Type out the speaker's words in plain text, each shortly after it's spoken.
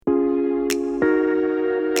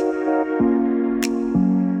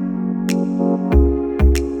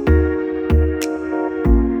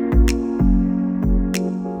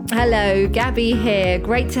Hello, Gabby here.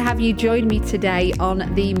 Great to have you join me today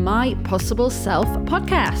on the My Possible Self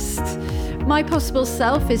podcast. My Possible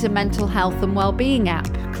Self is a mental health and well-being app,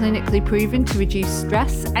 clinically proven to reduce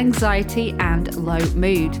stress, anxiety, and low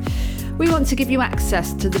mood. We want to give you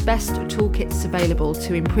access to the best toolkits available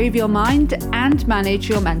to improve your mind and manage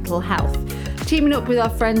your mental health. Teaming up with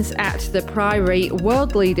our friends at The Priory,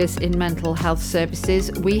 world leaders in mental health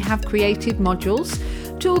services, we have created modules,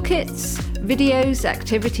 toolkits, videos,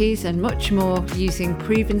 activities, and much more using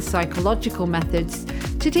proven psychological methods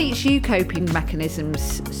to teach you coping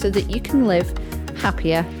mechanisms so that you can live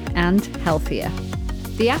happier and healthier.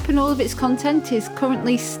 The app and all of its content is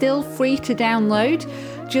currently still free to download.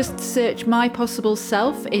 Just search My Possible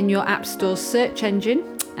Self in your App Store search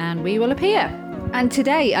engine and we will appear. And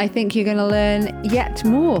today I think you're going to learn yet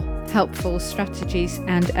more helpful strategies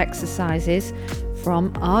and exercises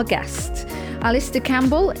from our guest. Alistair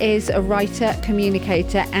Campbell is a writer,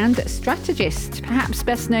 communicator and strategist, perhaps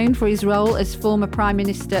best known for his role as former Prime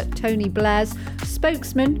Minister Tony Blair's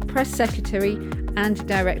spokesman, press secretary and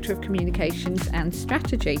director of communications and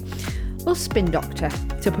strategy, or spin doctor,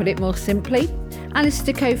 to put it more simply.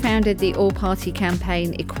 Alistair co-founded the all-party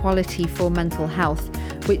campaign Equality for Mental Health,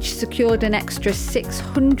 which secured an extra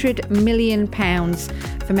 £600 million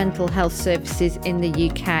for mental health services in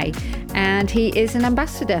the UK, and he is an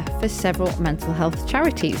ambassador for several mental health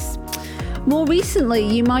charities. More recently,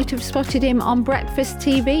 you might have spotted him on Breakfast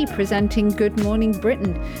TV presenting Good Morning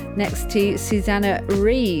Britain next to Susanna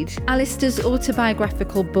Reid. Alistair's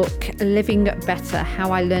autobiographical book, Living Better: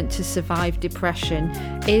 How I Learnt to Survive Depression,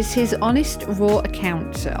 is his honest, raw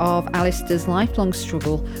account of Alistair's lifelong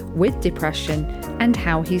struggle with depression and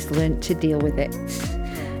how he's learnt to deal with it.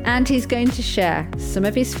 And he's going to share some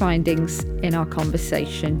of his findings in our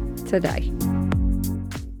conversation today.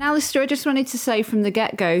 Alistair, I just wanted to say from the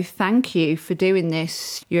get-go, thank you for doing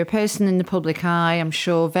this. You're a person in the public eye, I'm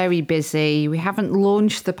sure, very busy. We haven't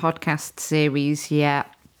launched the podcast series yet.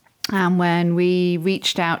 And when we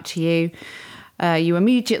reached out to you, you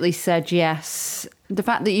immediately said yes. The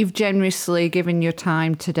fact that you've generously given your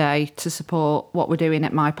time today to support what we're doing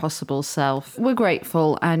at My Possible Self, we're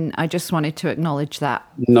grateful. And I just wanted to acknowledge that.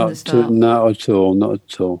 Not at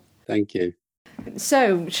all. Thank you.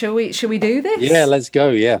 So, shall we do this? Yeah, let's go.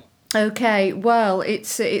 Yeah. Okay. Well,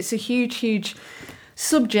 it's a huge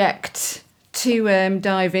subject to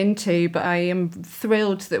dive into, but I am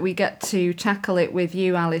thrilled that we get to tackle it with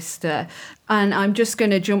you, Alistair. And I'm just going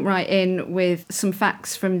to jump right in with some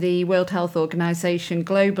facts from the World Health Organization.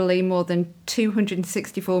 Globally, more than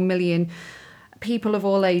 264 million people of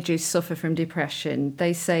all ages suffer from depression.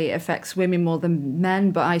 They say it affects women more than men,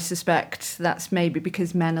 but I suspect that's maybe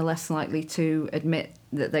because men are less likely to admit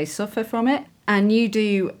that they suffer from it. And you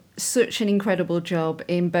do such an incredible job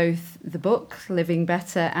in both the book, Living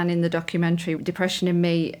Better, and in the documentary, Depression in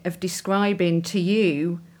Me, of describing to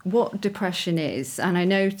you what depression is. And I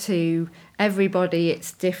know to everybody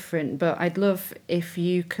it's different, but I'd love if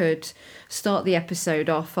you could start the episode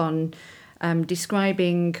off on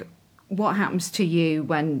describing what happens to you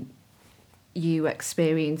when you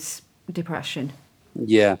experience depression.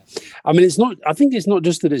 Yeah. I mean, I think it's not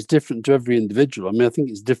just that it's different to every individual. I mean, I think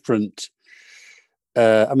it's different.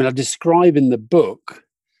 I describe in the book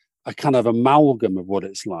a kind of amalgam of what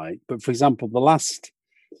it's like. But for example, the last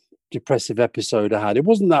depressive episode I had, it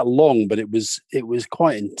wasn't that long, but it was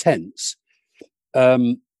quite intense.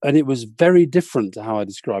 And it was very different to how I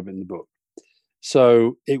describe it in the book.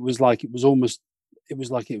 So it was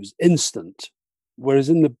instant. Whereas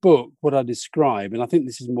in the book, what I describe, and I think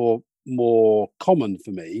this is more common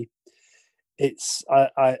for me,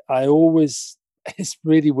 I always, it's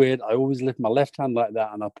really weird. I always lift my left hand like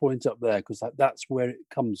that and I point up there because that's where it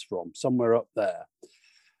comes from, somewhere up there.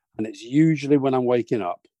 And it's usually when I'm waking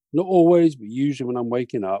up, not always, but usually when I'm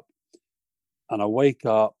waking up, and I wake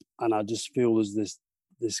up and I just feel there's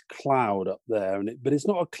this cloud up there, but it's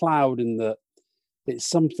not a cloud in that it's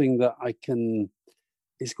something that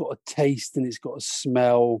it's got a taste and it's got a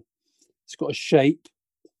smell, it's got a shape,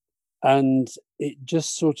 and it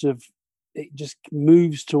just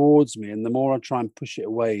moves towards me. And the more I try and push it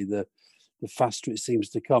away, the faster it seems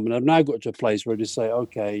to come. And I've now got to a place where I just say,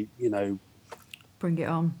 okay, bring it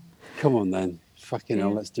on. Come on then, fucking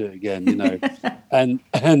hell, let's do it again, and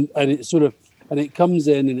it sort of, and it comes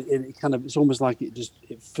in and it kind of, it's almost like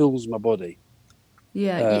it fills my body.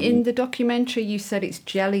 Yeah, in the documentary you said it's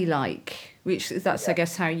jelly-like, I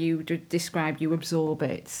guess how you describe you absorb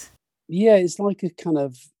it. Yeah, it's like a kind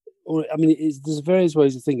of, there's various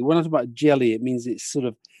ways of thinking. When I talk about jelly, it means it's sort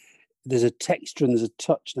of, there's a texture and there's a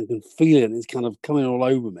touch and I can feel it and it's kind of coming all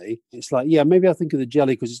over me. It's like, yeah, maybe I think of the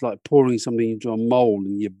jelly because it's like pouring something into a mold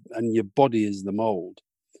and your body is the mold.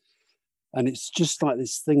 And it's just like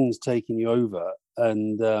this thing's taking you over.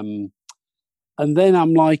 And then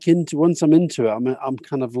I'm like once I'm into it, I'm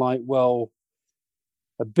kind of like, well,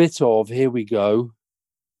 a bit of here we go.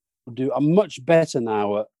 I'm much better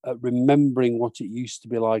now at remembering what it used to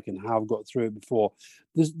be like and how I've got through it before.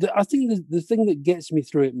 I think the thing that gets me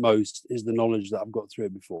through it most is the knowledge that I've got through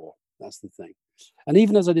it before. That's the thing. And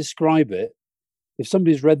even as I describe it, if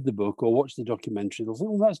somebody's read the book or watched the documentary, they'll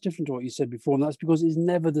think, oh, that's different to what you said before. And that's because it's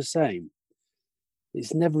never the same.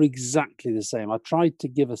 It's never exactly the same. I tried to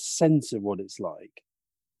give a sense of what it's like.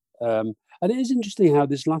 And it is interesting how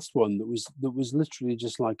this last one that was literally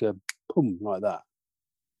just like a boom like that.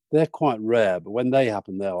 They're quite rare, but when they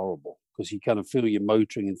happen, they're horrible because you kind of feel you're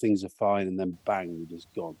motoring and things are fine, and then bang, you're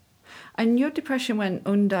just gone. And your depression went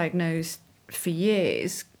undiagnosed for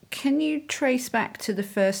years. Can you trace back to the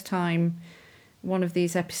first time one of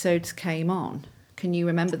these episodes came on? Can you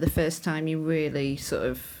remember the first time you really sort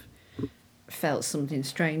of felt something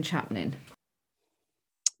strange happening?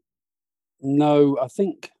 No, I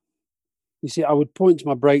think, you see, I would point to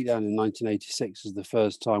my breakdown in 1986 as the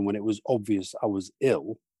first time when it was obvious I was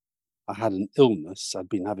ill. I had an illness. I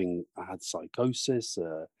had psychosis.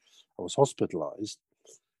 I was hospitalized.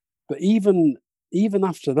 But even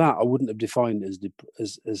after that, I wouldn't have defined it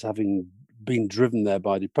as having been driven there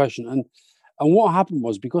by depression. And what happened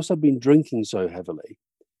was, because I'd been drinking so heavily,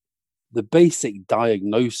 the basic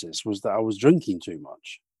diagnosis was that I was drinking too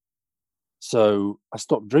much. So I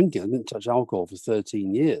stopped drinking. I didn't touch alcohol for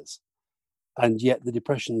 13 years. And yet the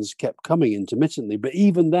depressions kept coming intermittently. But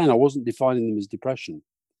even then, I wasn't defining them as depression.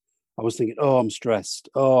 I was thinking, oh, I'm stressed.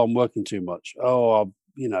 Oh, I'm working too much. Oh,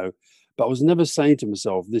 but I was never saying to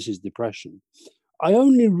myself, this is depression. I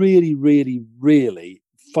only really, really, really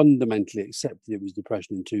fundamentally accepted it was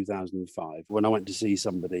depression in 2005 when I went to see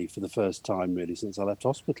somebody for the first time, really, since I left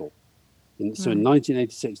hospital. So in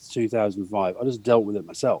 1986 to 2005, I just dealt with it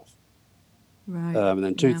myself. Right. And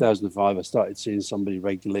then 2005, I started seeing somebody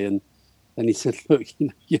regularly, and he said, look,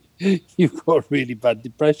 you've got really bad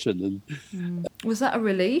depression. And was that a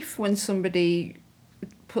relief when somebody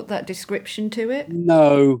put that description to it?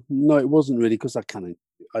 No, it wasn't really, because I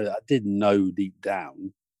did know deep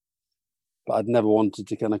down, but I'd never wanted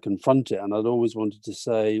to kind of confront it. And I'd always wanted to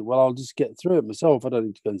say, well, I'll just get through it myself. I don't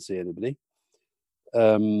need to go and see anybody.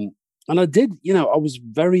 And I did, I was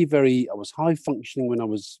very, very, I was high functioning when I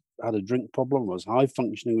had a drink problem. I was high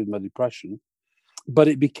functioning with my depression, but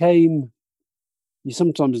it became, you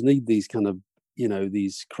sometimes need these kind of,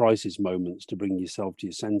 these crisis moments to bring yourself to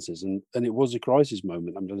your senses. And it was a crisis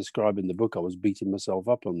moment. I'm describing in the book. I was beating myself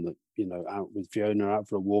up on out with Fiona out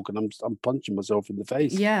for a walk, and I'm punching myself in the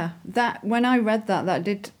face. Yeah, that when I read that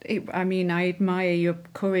did it, I mean, I admire your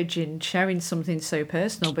courage in sharing something so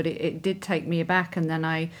personal, but it did take me aback. And then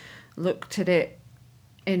I looked at it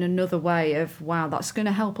in another way of, wow, that's going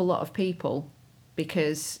to help a lot of people,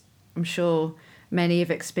 because I'm sure many have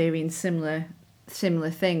experienced similar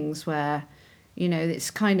things where, it's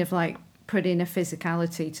kind of like putting a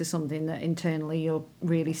physicality to something that internally you're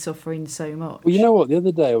really suffering so much. Well, you know what? The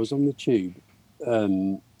other day I was on the tube,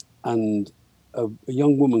 and a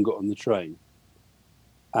young woman got on the train,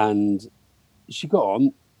 and she got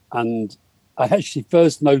on, and I actually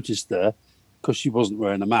first noticed her because she wasn't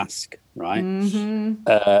wearing a mask, right? Mm-hmm.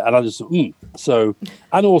 And I just thought, So,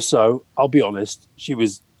 and also, I'll be honest, she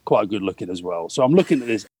was quite good looking as well. So I'm looking at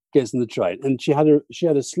this, gets in the train, and she had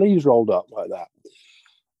her sleeves rolled up like that.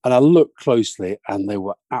 And I looked closely, and they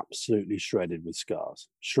were absolutely shredded with scars,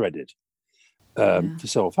 for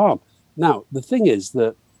self-harm. Now, the thing is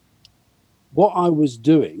that what I was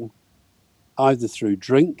doing, either through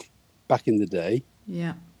drink back in the day,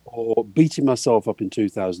 or beating myself up in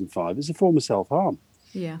 2005, is a form of self-harm.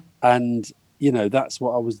 Yeah. And, that's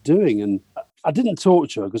what I was doing. And I didn't talk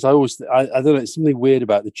to her because I don't know, it's something weird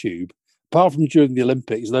about the tube. Apart from during the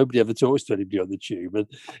Olympics, nobody ever talks to anybody on the tube.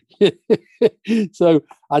 And so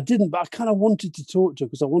I didn't, but I kind of wanted to talk to her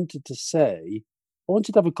because I wanted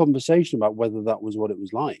to have a conversation about whether that was what it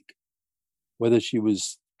was like, whether she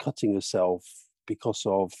was cutting herself because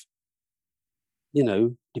of,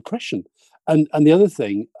 depression. And the other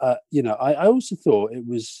thing, I also thought it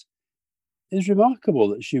was remarkable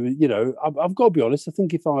that she was, I've got to be honest, I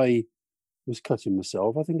think if I was cutting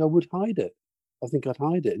myself, I think I would hide it. I think I'd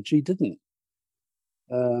hide it, and she didn't.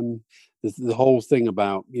 The whole thing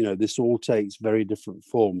about, this all takes very different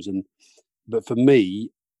forms, but for me,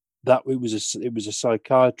 that it was a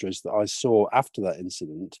psychiatrist that I saw after that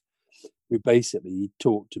incident, who basically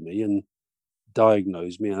talked to me and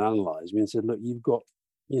diagnosed me and analysed me and said, look, you've got,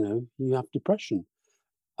 you have depression.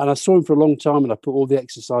 And I saw him for a long time, and I put all the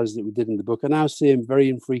exercises that we did in the book. I now see him very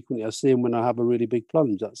infrequently. I see him when I have a really big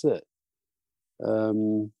plunge. That's it.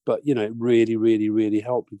 But it really, really, really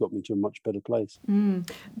helped. It got me to a much better place.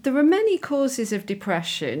 There are many causes of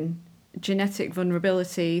depression: genetic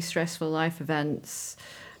vulnerability, stressful life events,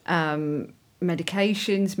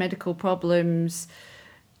 medications, medical problems.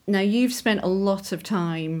 Now, you've spent a lot of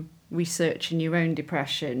time researching your own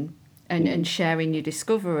depression and sharing your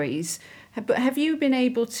discoveries. But have you been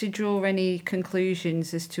able to draw any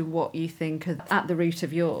conclusions as to what you think are at the root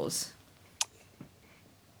of yours?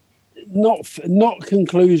 Not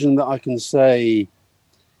conclusion that I can say,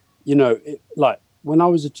 like when I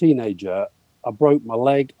was a teenager, I broke my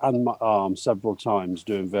leg and my arm several times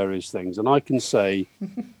doing various things. And I can say,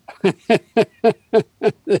 there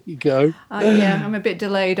you go. Yeah, I'm a bit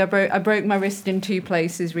delayed. I broke my wrist in 2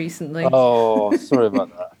 places recently. Oh, sorry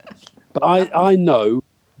about that. But I know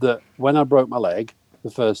that when I broke my leg the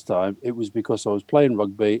first time, it was because I was playing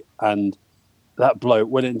rugby and that bloke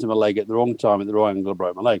went into my leg at the wrong time, at the wrong angle, and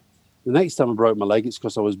broke my leg. The next time I broke my leg, it's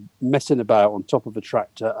because I was messing about on top of a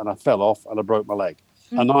tractor and I fell off and I broke my leg.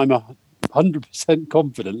 And I'm 100%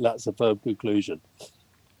 confident that's a firm conclusion.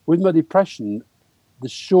 With my depression, the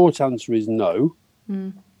short answer is no.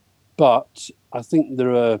 But I think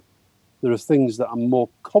there are things that I'm more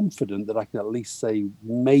confident that I can at least say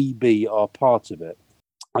maybe are part of it.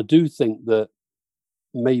 I do think that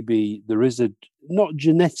maybe there is not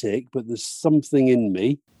genetic, but there's something in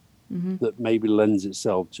me that maybe lends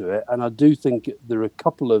itself to it. And I do think there are a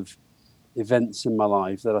couple of events in my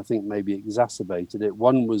life that I think maybe exacerbated it.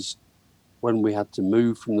 One was when we had to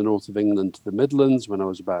move from the north of England to the Midlands when I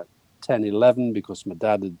was about 10, 11, because my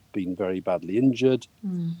dad had been very badly injured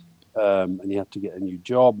and he had to get a new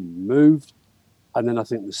job and moved. And then I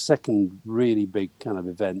think the second really big kind of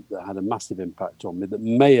event that had a massive impact on me, that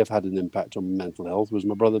may have had an impact on my mental health, was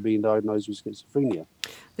my brother being diagnosed with schizophrenia.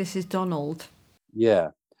 This is Donald.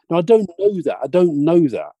 Yeah. Now, I don't know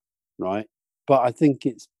that, right? But I think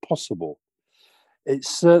it's possible. It's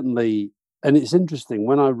certainly, and it's interesting,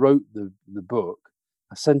 when I wrote the book,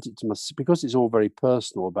 I sent it to because it's all very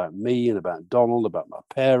personal about me and about Donald, about my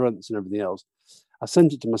parents and everything else. I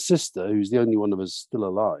sent it to my sister, who's the only one of us still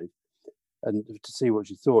alive, and to see what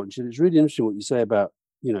she thought. And she said, it's really interesting what you say about,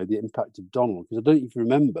 the impact of Donald, because I don't know if you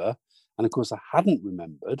remember, and of course I hadn't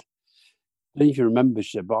remembered. I don't know if you remember,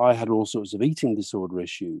 she said, but I had all sorts of eating disorder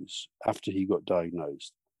issues after he got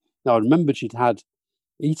diagnosed. Now, I remembered she'd had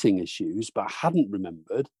eating issues, but I hadn't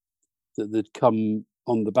remembered that they'd come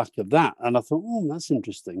on the back of that. And I thought, that's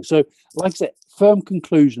interesting. So, like I said, firm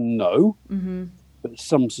conclusion, no, but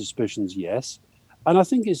some suspicions, yes. And I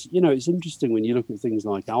think it's interesting when you look at things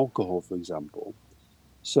like alcohol, for example.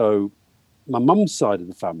 So my mum's side of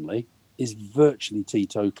the family is virtually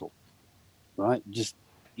teetotal, right? Just,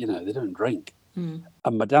 they don't drink. And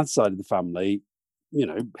my dad's side of the family,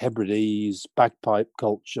 Hebrides, bagpipe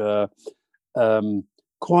culture,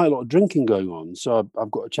 quite a lot of drinking going on. So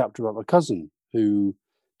I've got a chapter about my cousin who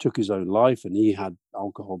took his own life, and he had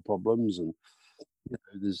alcohol problems. And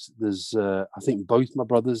there's I think both my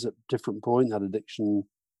brothers at different point had addiction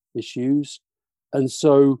issues, and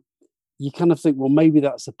so you kind of think, well, maybe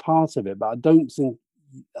that's a part of it, but I don't think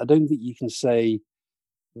you can say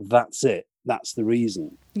that's it. That's the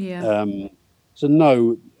reason. Yeah. So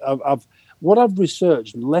no, I've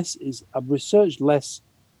researched less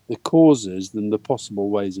the causes than the possible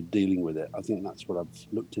ways of dealing with it. I think that's what I've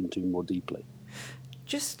looked into more deeply.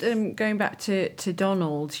 Just going back to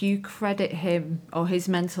Donald, you credit him or his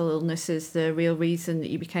mental illness as the real reason that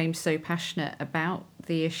you became so passionate about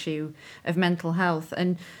the issue of mental health.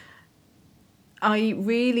 And I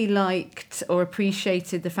really liked or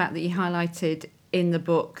appreciated the fact that you highlighted in the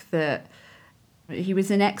book that he was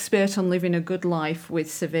an expert on living a good life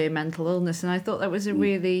with severe mental illness. And I thought that was a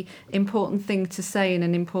really important thing to say and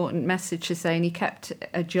an important message to say. And he kept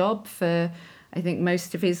a job for, I think,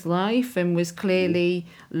 most of his life and was clearly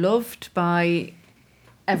loved by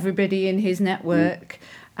everybody in his network.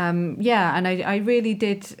 And I really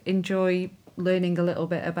did enjoy learning a little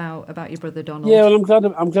bit about your brother Donald. Yeah, well, I'm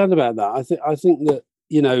glad about that. I think that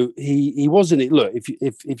he wasn't. Look,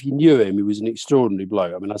 if you knew him, he was an extraordinary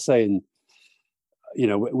bloke. I mean, I say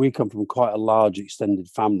we come from quite a large extended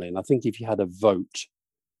family, and I think if you had a vote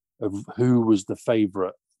of who was the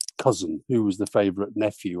favourite cousin, who was the favourite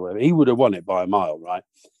nephew, he would have won it by a mile, right?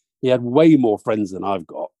 He had way more friends than I've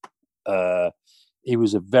got. He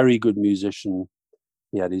was a very good musician.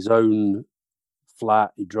 He had his own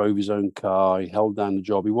flat. He drove his own car. He held down the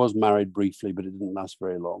job. He was married briefly, but it didn't last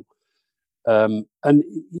very long. And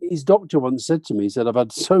his doctor once said to me, he said, I've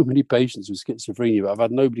had so many patients with schizophrenia, but I've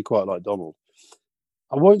had nobody quite like Donald.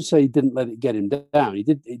 I won't say he didn't let it get him down.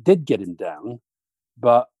 It did get him down,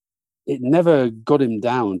 but it never got him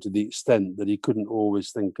down to the extent that he couldn't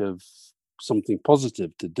always think of something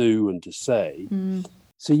positive to do and to say.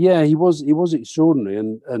 So yeah, he was extraordinary,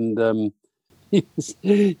 and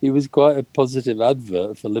he was quite a positive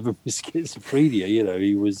advert for living with schizophrenia. You know,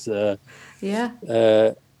 he was and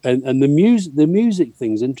the music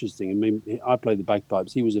thing's interesting. I mean, I played the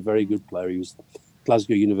bagpipes. He was a very good player. He was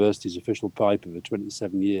Glasgow University's official piper for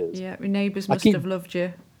 27 years. Yeah, your neighbours must have loved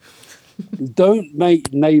you. Don't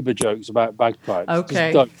make neighbour jokes about bagpipes.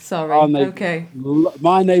 Okay, sorry.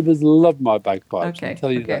 My neighbours love my bagpipes. Okay, I'll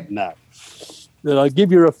tell you that now. Then I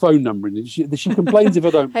give you her phone number, and she complains if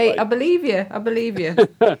I don't. Hey, play. I believe you.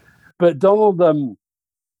 But Donald,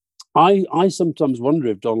 I sometimes wonder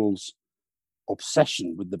if Donald's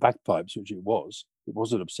obsession with the bagpipes, which it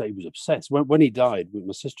wasn't obsessed. He was obsessed. When he died,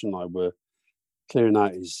 my sister and I were clearing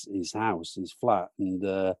out his house, his flat,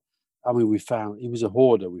 and I mean, he was a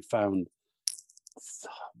hoarder. We found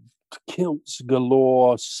kilts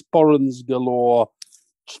galore, sporrans galore,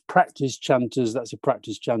 practice chanters. That's a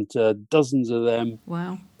practice chanter, dozens of them.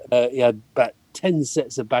 Wow. He had about 10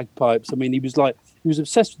 sets of bagpipes. I mean, he was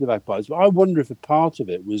obsessed with the bagpipes. But I wonder if a part of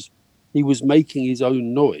it was he was making his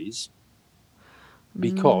own noise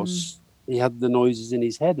because he had the noises in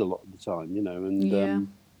his head a lot of the time, you know. And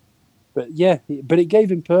but it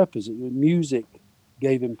gave him purpose. Music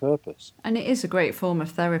gave him purpose. And it is a great form of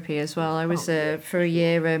therapy as well. I was for a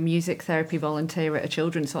year a music therapy volunteer at a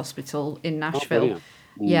children's hospital in Nashville.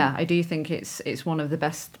 Yeah, I do think it's one of the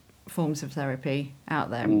best forms of therapy out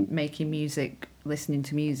there, making music, listening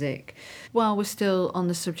to music. While we're still on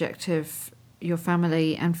the subject of your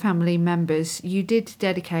family and family members, you did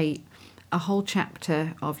dedicate a whole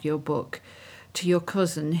chapter of your book to your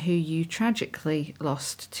cousin who you tragically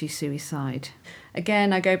lost to suicide.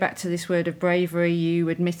 Again, I go back to this word of bravery. You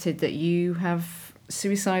admitted that you have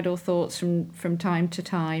suicidal thoughts from time to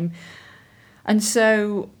time. And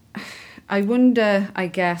so I wonder, I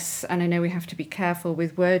guess, and I know we have to be careful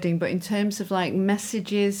with wording, but in terms of like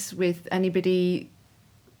messages with anybody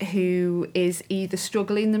who is either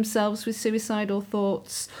struggling themselves with suicidal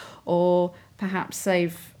thoughts or perhaps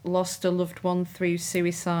they've lost a loved one through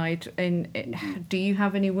suicide, do you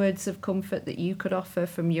have any words of comfort that you could offer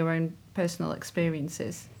from your own personal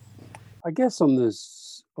experiences? I guess on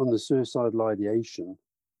the suicidal ideation,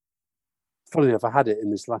 funny enough, I had it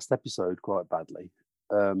in this last episode quite badly.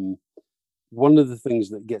 One of the things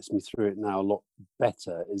that gets me through it now a lot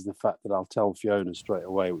better is the fact that I'll tell Fiona straight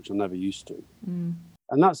away, which I never used to.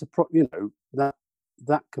 And that's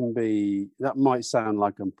that might sound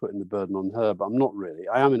like I'm putting the burden on her, but I'm not really.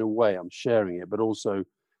 I am in a way. I'm sharing it, but also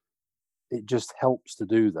it just helps to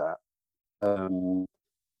do that.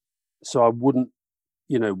 So I wouldn't,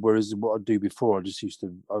 whereas what I'd do before,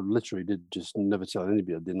 I literally did just never tell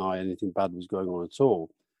anybody. I'd deny anything bad was going on at all.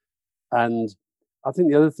 And I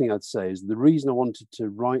think the other thing I'd say is the reason I wanted to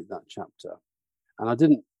write that chapter, and I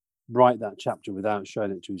didn't write that chapter without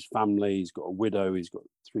showing it to his family. He's got a widow. He's got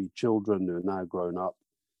 3 children who are now grown up.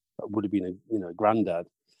 That would have been a granddad.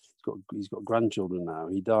 He's got grandchildren now.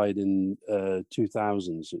 He died in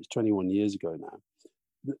 2000, so it's 21 years ago now.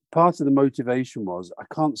 Part of the motivation was I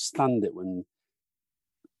can't stand it when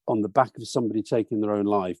on the back of somebody taking their own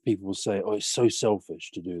life, people will say, "Oh, it's so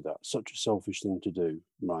selfish to do that. Such a selfish thing to do."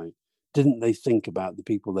 Right? Didn't they think about the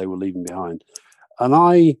people they were leaving behind? And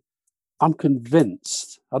I'm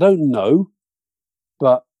convinced, I don't know,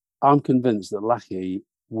 but I'm convinced that Lackey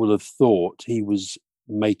would have thought he was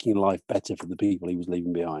making life better for the people he was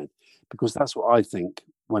leaving behind. Because that's what I think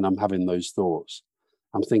when I'm having those thoughts.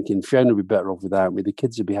 I'm thinking Fiona would be better off without me. The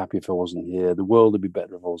kids would be happy if I wasn't here. The world would be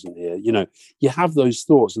better if I wasn't here. You have those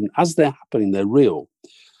thoughts, and as they're happening, they're real.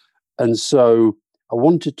 And so I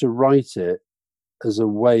wanted to write it as a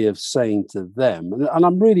way of saying to them, and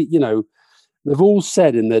I'm really, they've all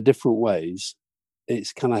said in their different ways,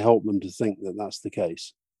 it's kind of helped them to think that that's the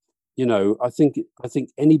case. I think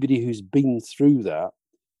anybody who's been through that,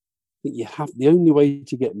 the only way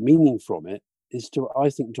to get meaning from it is to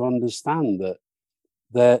understand that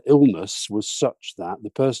their illness was such that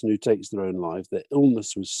the person who takes their own life, their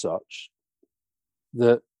illness was such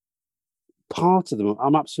that part of them,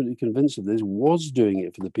 I'm absolutely convinced of this, was doing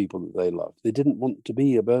it for the people that they loved. They didn't want to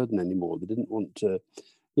be a burden anymore. They didn't want to,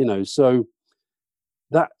 so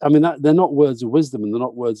that they're not words of wisdom and they're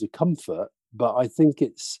not words of comfort, but I think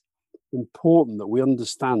it's important that we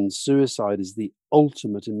understand suicide is the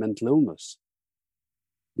ultimate in mental illness.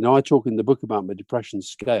 I talk in the book about my depression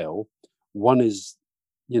scale. One is,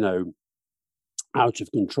 out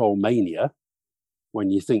of control mania, when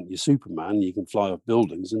you think you're Superman, you can fly off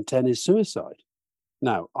buildings, and 10 is suicide.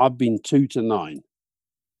 Now, I've been 2 to 9,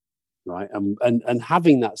 right? And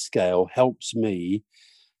having that scale helps me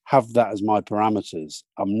have that as my parameters.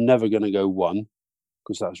 I'm never going to go 1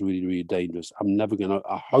 because that's really, really dangerous.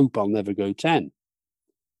 I hope I'll never go 10.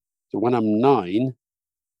 So when I'm 9,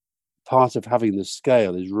 part of having the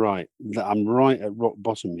scale is right. I'm right at rock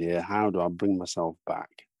bottom here. How do I bring myself back?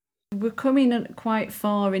 We're coming quite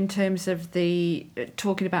far in terms of the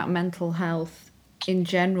talking about mental health in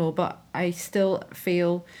general, but I still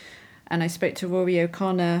feel, and I spoke to Rory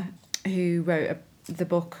O'Connor, who wrote the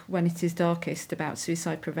book When It Is Darkest about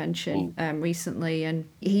suicide prevention recently, and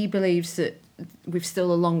he believes that we've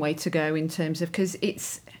still a long way to go in terms of, because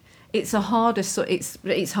it's hard,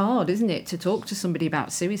 isn't it, to talk to somebody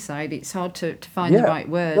about suicide? It's hard to find the right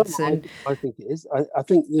words. I think it is. I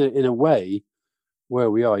think, in a way, where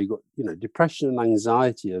we are, you've got, depression and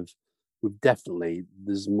anxiety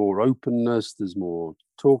there's more openness, there's more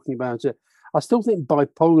talking about it. I still think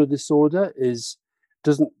bipolar disorder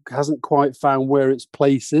hasn't quite found where its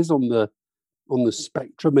place is on the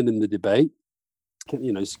spectrum and in the debate.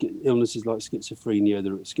 Illnesses like schizophrenia,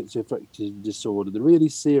 the schizoaffective disorder, the really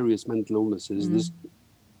serious mental illnesses,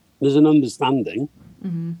 there's an understanding,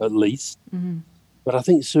 at least. But I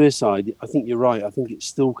think suicide, I think you're right. I think it's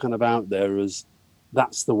still kind of out there as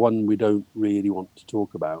that's the one we don't really want to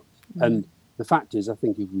talk about. And the fact is, I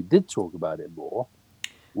think if we did talk about it more,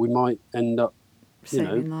 we might end up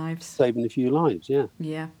saving a few lives.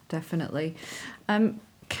 Yeah, definitely. Can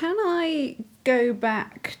I go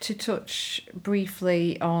back to touch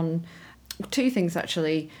briefly on 2 things,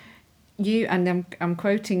 actually? You, and I'm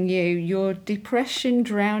quoting you, your depression,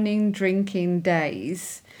 drowning, drinking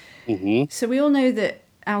days. So we all know that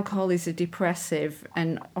alcohol is a depressive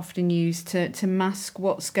and often used to mask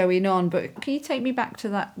what's going on. But can you take me back to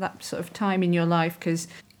that sort of time in your life? Because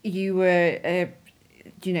you were,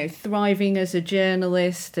 thriving as a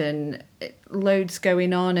journalist and loads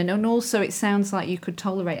going on. And also it sounds like you could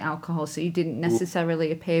tolerate alcohol, so you didn't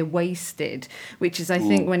necessarily appear wasted, which is, I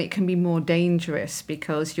think, when it can be more dangerous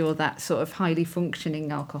because you're that sort of highly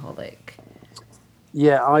functioning alcoholic.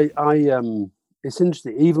 Yeah, I it's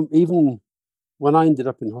interesting. Even when I ended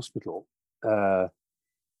up in hospital, and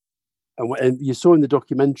you saw in the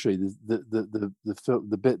documentary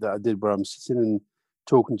the bit that I did where I'm sitting and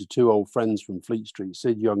talking to 2 old friends from Fleet Street,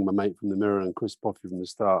 Sid Young, my mate from the Mirror, and Chris Poffey from the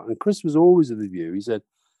Start. And Chris was always of the view. He said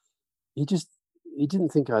he didn't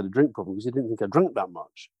think I had a drink problem because he didn't think I drank that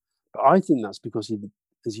much. But I think that's because he,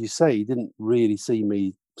 as you say, he didn't really see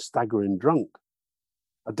me staggering drunk.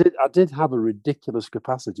 I did have a ridiculous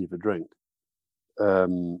capacity for drink.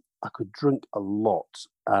 I could drink a lot,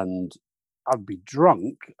 and I'd be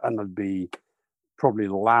drunk, and I'd be probably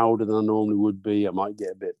louder than I normally would be. I might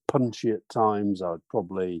get a bit punchy at times. I'd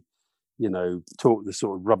probably, talk the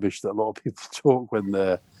sort of rubbish that a lot of people talk when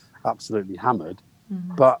they're absolutely hammered.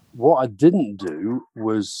 But what I didn't do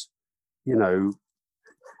was,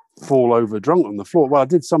 fall over drunk on the floor. Well, I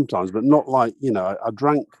did sometimes, but not like, I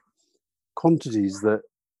drank quantities that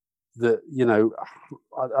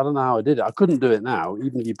I don't know how I did it. I couldn't do it now.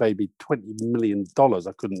 Even if you paid me $20 million,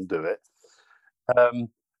 I couldn't do it.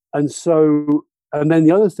 And then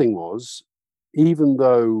the other thing was, even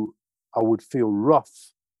though I would feel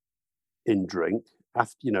rough in drink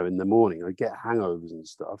after, in the morning, I'd get hangovers and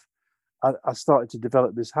stuff. I started to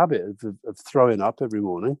develop this habit of throwing up every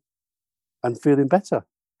morning and feeling better.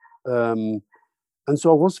 And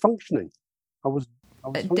so I was functioning. I was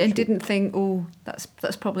functioning. And didn't think,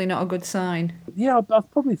 that's probably not a good sign. Yeah,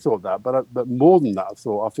 I've probably thought that, but more than that, I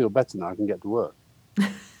thought, I feel better now. I can get to work.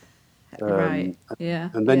 Right. Yeah.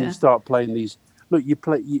 And then you start playing these. Look, you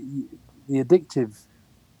play the addictive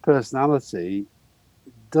personality.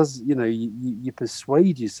 Does you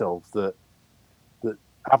persuade yourself that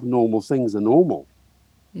abnormal things are normal.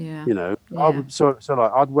 Yeah. I would like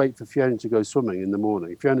I'd wait for Fiona to go swimming in the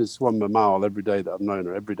morning. Fiona's swum a mile every day that I've known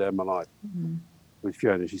her, every day of my life. With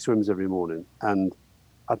Fiona, she swims every morning, and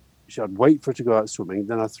I'd wait for her to go out swimming.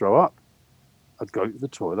 Then I'd throw up. I'd go to the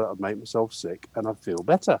toilet. I'd make myself sick, and I'd feel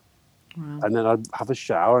better. Wow. And then I'd have a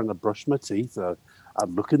shower and I'd brush my teeth. I'd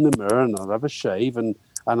look in the mirror and I'd have a shave, and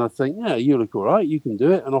I'd think, yeah, you look all right. You can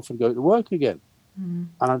do it, and off I'd go to work again, and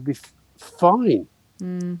I'd be fine.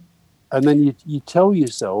 And then you tell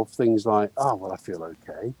yourself things like, oh, well, I feel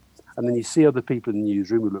okay. And then you see other people in the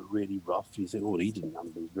newsroom who look really rough. You think, oh, he didn't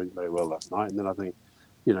drink very well last night. And then I think,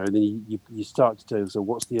 then you start to tell yourself,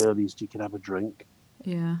 what's the earliest you can have a drink?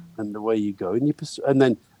 Yeah. And the way you go. And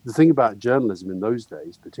then the thing about journalism in those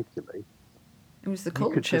days, particularly, it was the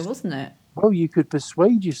culture, wasn't it? Well, you could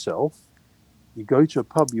persuade yourself you go to a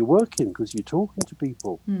pub, you're working because you're talking to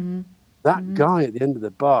people. That guy at the end of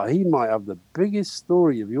the bar, he might have the biggest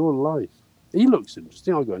story of your life. He looks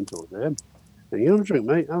interesting. I'll go and talk to him. And you have a drink,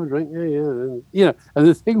 mate? Have a drink. Yeah, yeah. And, you know, and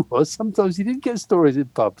the thing was, sometimes you didn't get stories in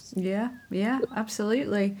pubs. Yeah,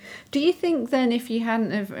 absolutely. Do you think then, if you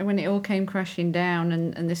hadn't have, when it all came crashing down,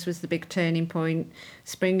 and this was the big turning point,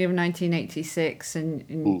 spring of 1986, and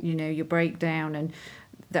you know, your breakdown, and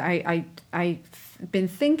that I've been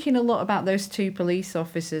thinking a lot about those two police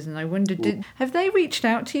officers, and I wondered, have they reached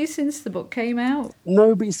out to you since the book came out?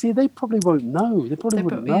 No, but you see, they probably won't know. They probably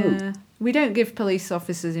wouldn't know. Yeah. We don't give police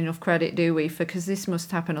officers enough credit, do we? Because this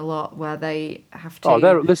must happen a lot, where they have to. Oh,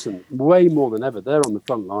 listen, way more than ever. They're on the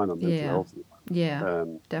front line on mental health. Yeah,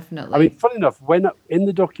 definitely. I mean, funny enough, when in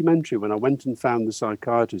the documentary, when I went and found the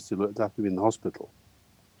psychiatrist who looked after me in the hospital,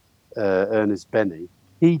 Ernest Benny,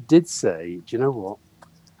 he did say, "Do you know what?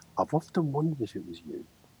 I've often wondered if it was you,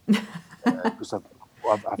 because I've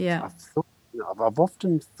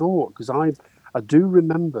often thought, because I do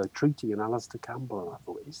remember treating an Alistair Campbell, and I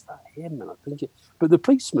thought, is that him? And I think but the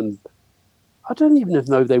policeman, I don't even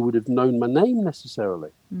know if they would have known my name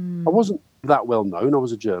necessarily. I wasn't that well known. I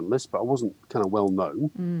was a journalist, but I wasn't kind of well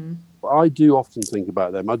known. But I do often think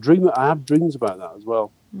about them. I have dreams about that as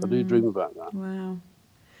well. I do dream about that. Wow.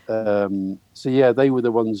 So yeah, they were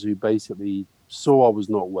the ones who basically saw I was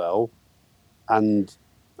not well and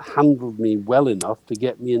handled me well enough to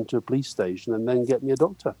get me into a police station and then get me a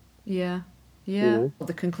doctor. Yeah.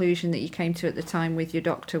 The conclusion that you came to at the time with your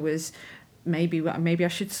doctor was maybe I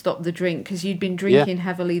should stop the drink, because you'd been drinking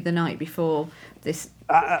heavily the night before this.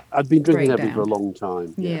 I'd been drinking heavily for a long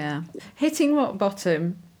time. Yeah. Hitting rock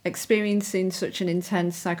bottom, experiencing such an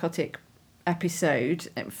intense psychotic episode,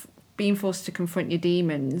 being forced to confront your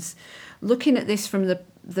demons, looking at this from the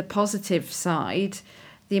positive side,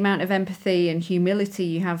 the amount of empathy and humility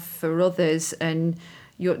you have for others, and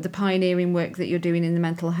the pioneering work that you're doing in the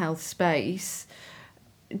mental health space.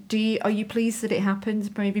 Are you pleased that it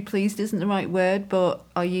happened? Maybe pleased isn't the right word, but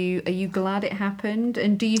are you glad it happened?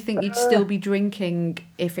 And do you think you'd still be drinking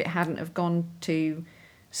if it hadn't have gone to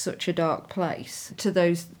such a dark place, to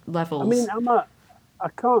those levels? I mean, am I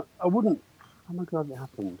glad it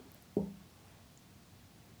happened?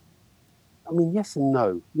 I mean, yes and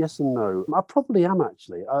no. I probably am,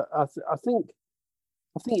 actually. I think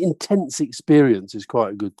intense experience is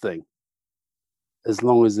quite a good thing, as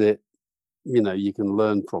long as you can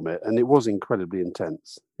learn from it. And it was incredibly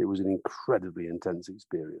intense. It was an incredibly intense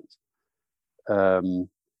experience. And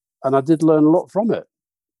I did learn a lot from it.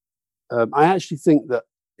 I actually think that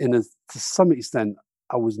to some extent,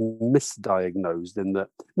 I was misdiagnosed no,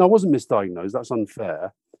 I wasn't misdiagnosed. That's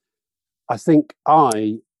unfair. I think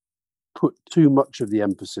I put too much of the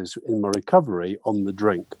emphasis in my recovery on the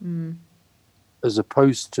drink, as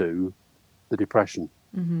opposed to the depression.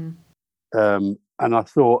 And I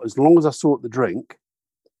thought, as long as I sought the drink,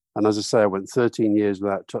 and as I say, I went 13 years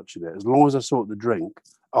without touching it, as long as I sought the drink,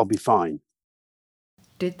 I'll be fine.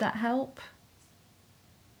 Did that help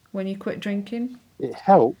when you quit drinking? It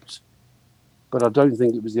helped, but I don't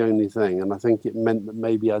think it was the only thing. And I think it meant that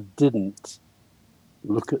maybe I didn't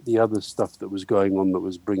look at the other stuff that was going on that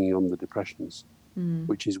was bringing on the depressions,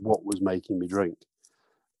 which is what was making me drink.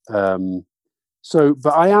 But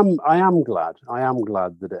I am glad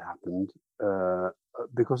that it happened,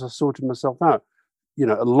 because I sorted myself out.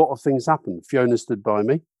 A lot of things happened. Fiona stood by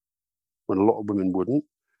me when a lot of women wouldn't.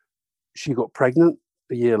 She got pregnant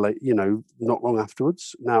a year late, not long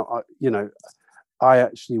afterwards. Now, I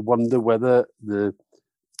actually wonder whether the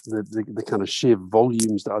kind of sheer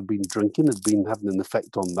volumes that I'd been drinking had been having an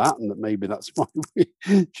effect on that, and that maybe that's why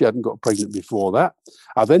she hadn't got pregnant before that.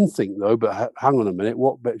 I then think, though, but hang on a minute,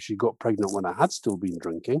 what bet she got pregnant when I had still been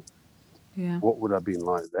drinking? Yeah. What would I have been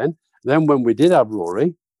like then? Then when we did have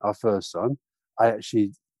Rory, our first son, I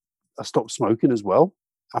stopped smoking as well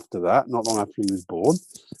after that, not long after he was born.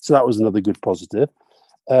 So that was another good positive.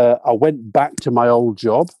 I went back to my old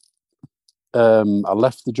job. I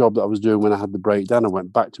left the job that I was doing when I had the breakdown. I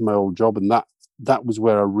went back to my old job, and that was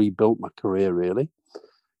where I rebuilt my career, really.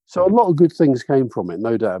 So a lot of good things came from it,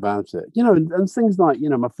 no doubt about it. And things like,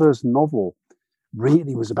 my first novel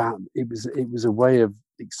really was about, it was a way of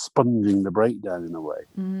expunging the breakdown in a way.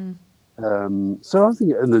 So I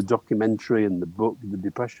think, and the documentary and the book, the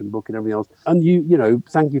depression book and everything else. And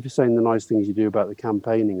thank you for saying the nice things you do about the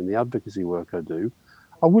campaigning and the advocacy work I do.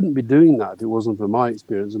 I wouldn't be doing that if it wasn't for my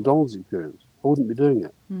experience and Donald's experience. I wouldn't be doing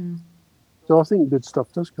it. So I think good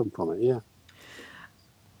stuff does come from it, yeah.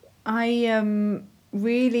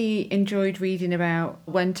 really enjoyed reading about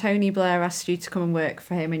when Tony Blair asked you to come and work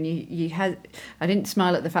for him, and you had. I didn't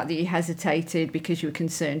smile at the fact that you hesitated because you were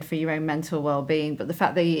concerned for your own mental well-being, but the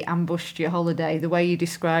fact that he ambushed your holiday, the way you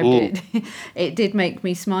described it, it did make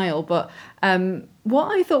me smile. But what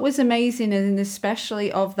I thought was amazing, and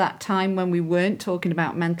especially of that time when we weren't talking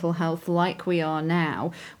about mental health like we are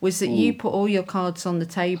now, was that you put all your cards on the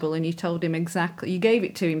table and you told him exactly. You gave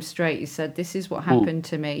it to him straight. You said, "This is what happened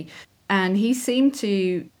to me." And he seemed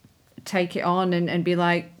to take it on and be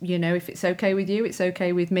like, if it's okay with you, it's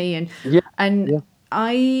okay with me. And Yeah, and yeah.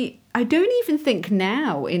 I don't even think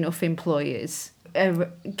now enough employers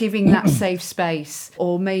are giving that safe space,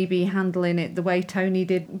 or maybe handling it the way Tony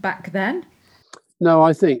did back then. No,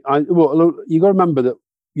 I think look, you got to remember that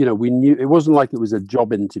we knew it wasn't like it was a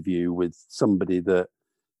job interview with somebody that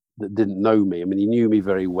didn't know me. I mean, he knew me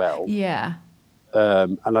very well. Yeah.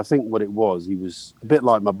 And I think what it was, he was a bit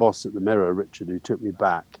like my boss at the Mirror, Richard, who took me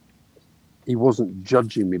back. He wasn't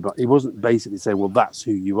judging me, but he wasn't basically saying, well, that's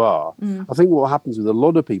who you are. I think what happens with a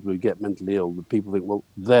lot of people who get mentally ill, the people think, well,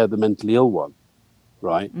 they're the mentally ill one,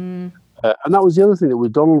 right? And that was the other thing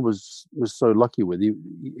that Donald was so lucky with.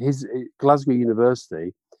 His Glasgow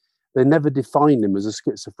University, they never defined him as a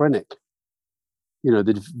schizophrenic.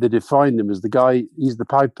 They defined him as the guy, he's the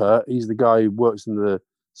piper, he's the guy who works in the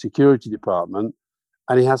security department,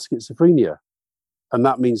 and he has schizophrenia. And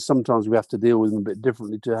that means sometimes we have to deal with him a bit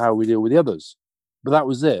differently to how we deal with the others. But that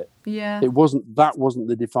was it. Yeah. That wasn't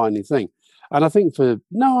the defining thing. And I think I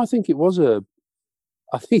think it was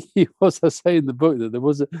I say in the book that there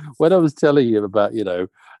was when I was telling him about,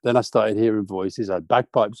 then I started hearing voices. I had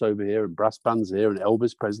bagpipes over here and brass bands here, and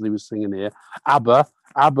Elvis Presley was singing here. ABBA,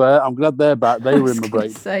 I'm glad they're back. They were in my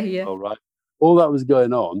break. All right. All that was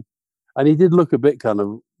going on. And he did look a bit kind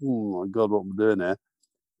of, oh my God, what am I doing here?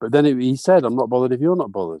 But then he said, I'm not bothered if you're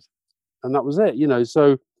not bothered. And that was it,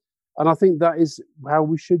 So, and I think that is how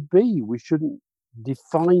we should be. We shouldn't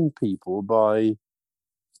define people by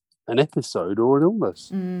an episode or an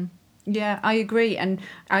illness. Yeah, I agree. And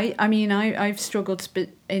I've struggled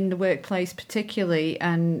in the workplace particularly,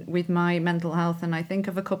 and with my mental health. And I think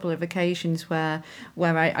of a couple of occasions where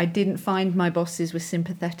I didn't find my bosses were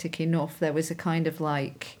sympathetic enough. There was a kind of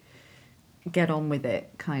like, get on with it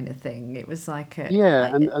kind of thing. It was like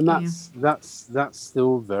that's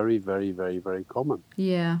still very, very, very, very common.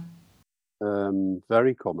 Yeah.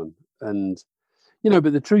 Very common. And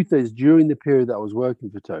but the truth is, during the period that I was working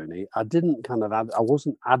for Tony, I didn't I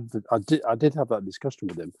did have that discussion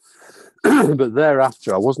with him, but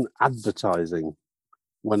thereafter I wasn't advertising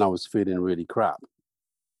when I was feeling really crap.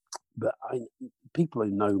 But people who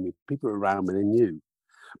know me, people around me, they knew.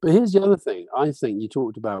 But here's the other thing. I think you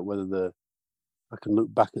talked about whether I can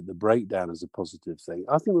look back at the breakdown as a positive thing.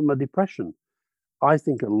 I think with my depression, I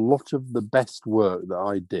think a lot of the best work that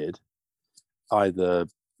I did, either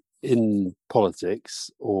in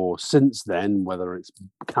politics or since then, whether it's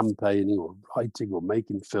campaigning or writing or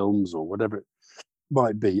making films or whatever it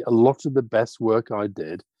might be, a lot of the best work I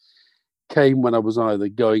did came when I was either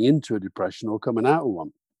going into a depression or coming out of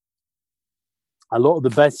one. A lot of the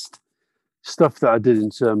best stuff that I did in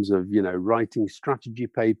terms of, writing strategy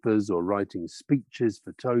papers or writing speeches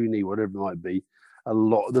for Tony, whatever it might be, a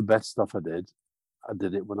lot of the best stuff I did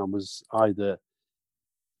it when I was either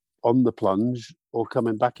on the plunge or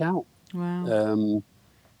coming back out. Wow. Yeah.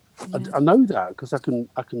 I know that because I can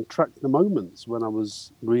track the moments when I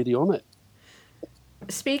was really on it.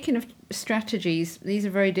 Speaking of strategies, these are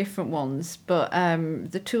very different ones, but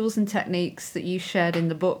the tools and techniques that you shared in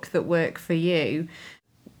the book that work for you,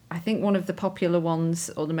 I think one of the popular ones,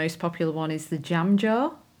 or the most popular one, is the jam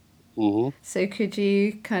jar. Mm-hmm. So could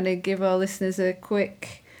you kind of give our listeners a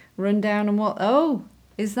quick rundown on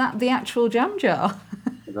is that the actual jam jar?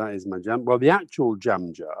 That is my jam. Well, the actual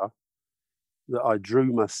jam jar that I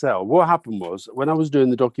drew myself. What happened was, when I was doing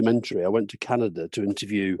the documentary, I went to Canada to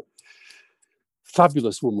interview a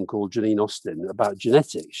fabulous woman called Janine Austin about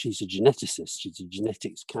genetics. She's a geneticist. She's a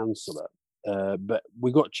genetics counsellor. But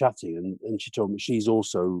we got chatting, and she told me she's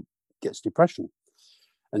also gets depression,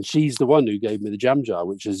 and she's the one who gave me the jam jar,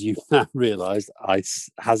 which, as you now realised,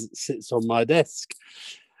 sits on my desk,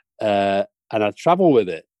 and I travel with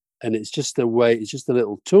it, and it's just a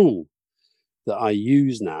little tool that I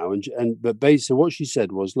use now. But basically, what she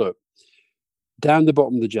said was, look, down the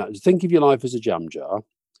bottom of the jam, think of your life as a jam jar.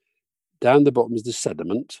 Down the bottom is the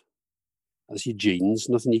sediment. That's your genes,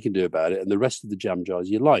 nothing you can do about it. And the rest of the jam jar is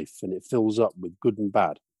your life, and it fills up with good and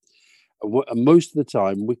bad. And most of the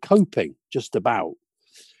time, we're coping, just about.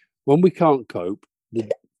 When we can't cope,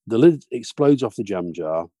 the lid explodes off the jam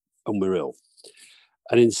jar, and we're ill.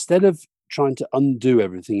 And instead of trying to undo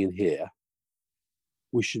everything in here,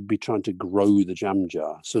 we should be trying to grow the jam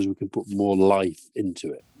jar so as we can put more life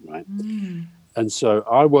into it, right? And so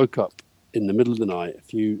I woke up in the middle of the night.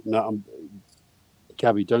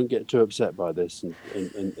 Gabby, don't get too upset by this, and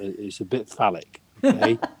it's a bit phallic,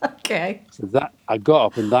 okay? Okay. So that I got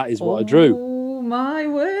up, and that is what I drew. Oh my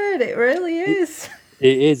word, it really is.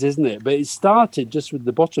 It is, isn't it? But it started just with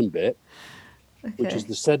the bottom bit, which is Okay.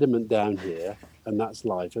 the sediment down here, and that's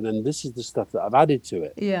life. And then this is the stuff that I've added to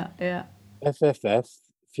it. Yeah, yeah. FFF,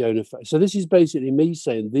 Fiona. So this is basically me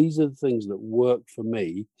saying these are the things that work for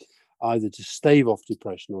me, either to stave off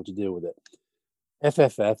depression or to deal with it.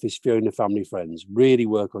 FFF is Fiona Family Friends. Really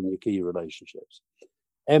work on your key relationships.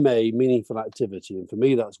 MA, meaningful activity. And for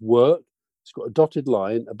me, that's work. It's got a dotted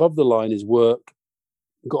line. Above the line is work.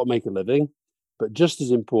 You've got to make a living. But just as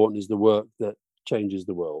important is the work that changes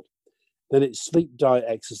the world. Then it's sleep, diet,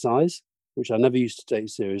 exercise, which I never used to take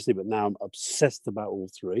seriously, but now I'm obsessed about all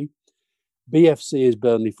three. BFC is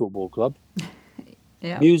Burnley Football Club.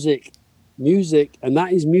 Yeah. Music, and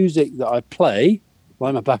that is music that I play,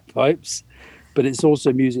 like my bagpipes, but it's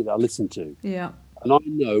also music that I listen to. Yeah. And I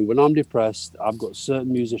know when I'm depressed, I've got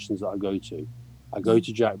certain musicians that I go to. I go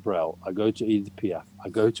to Jack Brel, I go to Edith Piaf, I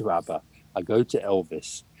go to ABBA, I go to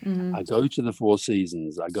Elvis, I go to the Four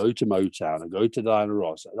Seasons, I go to Motown, I go to Diana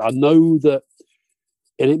Ross. I know that,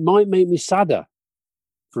 and it might make me sadder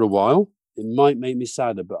for a while. It might make me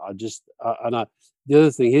sadder, but the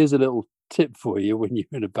other thing, here's a little tip for you when you're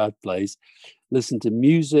in a bad place. Listen to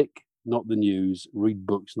music, not the news. Read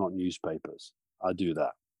books, not newspapers. I do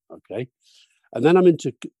that, okay? And then I'm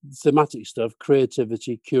into thematic stuff,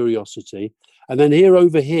 creativity, curiosity. And then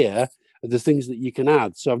over here are the things that you can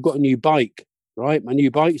add. So I've got a new bike, right? My new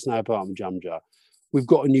bike's now part of my jam jar. We've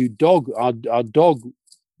got a new dog. Our dog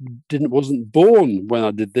wasn't born when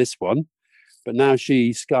I did this one, but now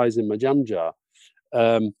Sky's in my jam jar.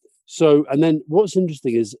 And then what's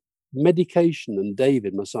interesting is medication and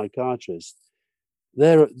David, my psychiatrist,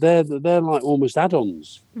 they're like almost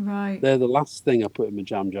add-ons. Right. They're the last thing I put in my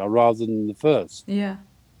jam jar rather than the first. Yeah.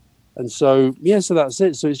 And so, so that's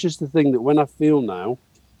it. So it's just the thing that when I feel now,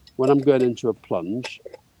 when I'm going into a plunge,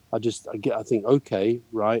 I think, okay,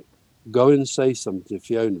 right, go and say something to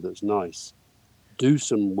Fiona that's nice. Do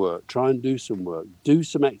some work, try and do some work, do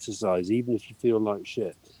some exercise, even if you feel like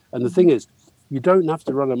shit. And the thing is, you don't have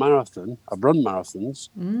to run a marathon. I've run marathons.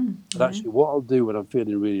 But actually what I'll do when I'm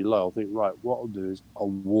feeling really low, I'll think, right, what I'll do is I'll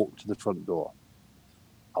walk to the front door.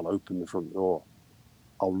 I'll open the front door.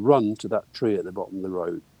 I'll run to that tree at the bottom of the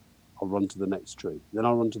road. I'll run to the next tree. Then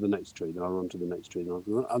I'll run to the next tree. Then I'll run to the next tree.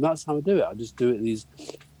 And that's how I do it. I just do it these,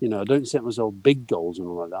 I don't set myself big goals and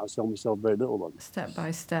all like that. I set myself very little ones. Step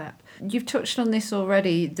by step. You've touched on this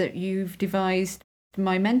already, that you've devised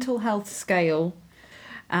my mental health scale.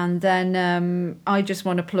 And then I just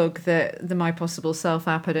want to plug the My Possible Self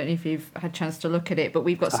app. I don't know if you've had a chance to look at it, but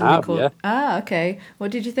we've got something called... Yeah. Ah, okay. What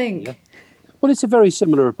did you think? Yeah. Well, it's a very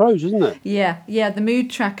similar approach, isn't it? Yeah. The mood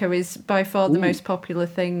tracker is by far the most popular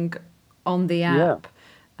thing on the app.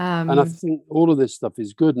 Yeah. And I think all of this stuff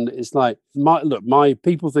is good. And it's like, my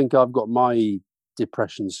people think I've got my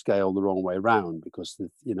depression scale the wrong way around because,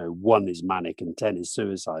 1 is manic and 10 is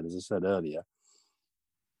suicide, as I said earlier.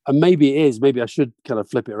 And maybe it is. Maybe I should kind of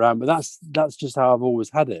flip it around. But that's just how I've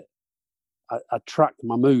always had it. I track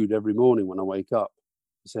my mood every morning when I wake up.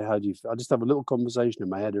 I say, how do you feel? I just have a little conversation in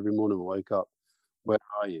my head every morning when I wake up. Where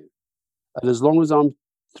are you? And as long as I'm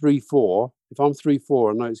 3-4, if I'm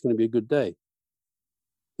 3-4, I know it's going to be a good day.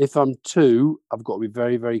 If I'm 2, I've got to be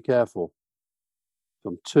very, very careful.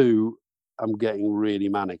 If I'm 2, I'm getting really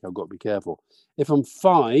manic. I've got to be careful. If I'm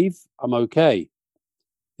 5, I'm okay.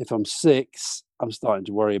 If I'm 6, I'm starting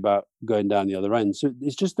to worry about going down the other end. So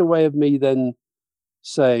it's just a way of me then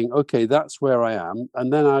saying, okay, that's where I am.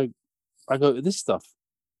 And then I go to this stuff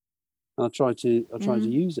and I try to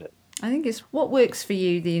use it. I think it's what works for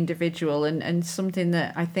you, the individual, and something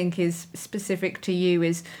that I think is specific to you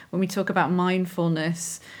is when we talk about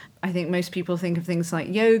mindfulness, I think most people think of things like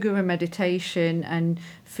yoga and meditation, and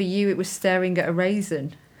for you it was staring at a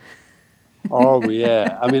raisin. Oh,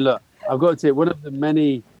 yeah. I mean, look, I've got to tell you, one of the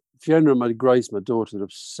many, Fiona and Grace, my daughter, are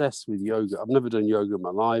obsessed with yoga. I've never done yoga in my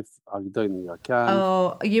life. I don't think I can.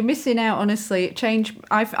 Oh, you're missing out, honestly. It changed.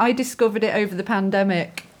 I discovered it over the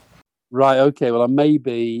pandemic. Right, okay, well, I may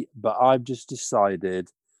be, but I've just decided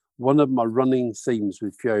one of my running themes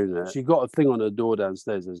with Fiona, she got a thing on her door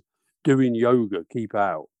downstairs as doing yoga, keep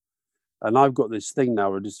out. And I've got this thing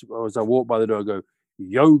now where as I walk by the door, I go,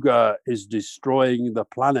 yoga is destroying the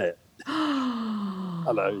planet.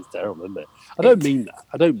 I know, it's terrible, isn't it? I don't mean that.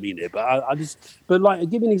 I don't mean it, but I just, but like,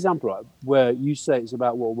 give me an example, right, where you say it's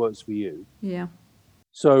about what works for you. Yeah.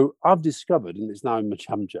 So I've discovered, and it's now in my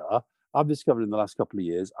jam jar, I've discovered in the last couple of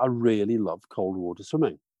years, I really love cold water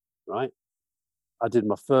swimming, right? I did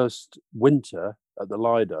my first winter at the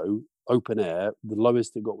Lido, open air. The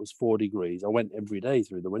lowest it got was 4 degrees. I went every day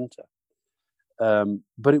through the winter.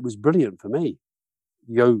 But it was brilliant for me.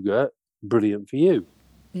 Yoga, brilliant for you.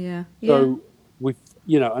 Yeah. So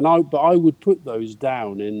but I would put those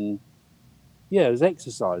down as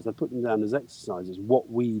exercise. I put them down as exercises, what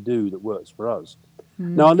we do that works for us.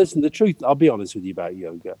 Now, listen, the truth, I'll be honest with you about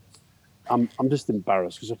yoga. I'm just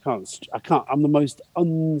embarrassed because I can't, I'm the most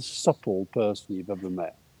unsupple person you've ever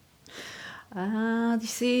met. You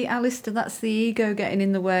see, Alistair, that's the ego getting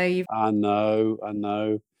in the way. I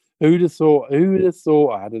know. Who'd have thought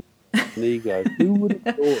I had an ego? Who would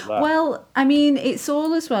have thought that? Well, I mean, it's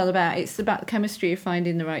all as well it's about the chemistry of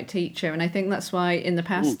finding the right teacher. And I think that's why in the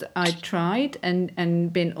past I'd tried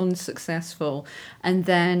and been unsuccessful. And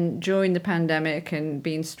then during the pandemic and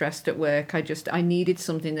being stressed at work, I needed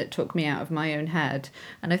something that took me out of my own head.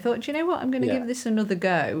 And I thought, do you know what? I'm going to give this another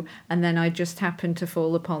go. And then I just happened to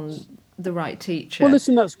fall upon the right teacher. Well,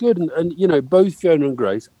 listen, that's good. And both Fiona and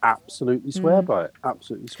Grace absolutely swear by it.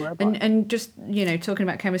 Absolutely swear by it. And just, talking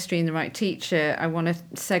about chemistry and the right teacher, I want to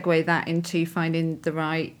segue that into finding the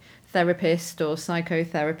right therapist or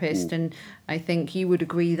psychotherapist. And I think you would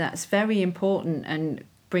agree that's very important, and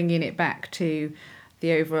bringing it back to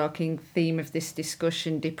the overarching theme of this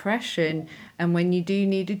discussion, depression. And when you do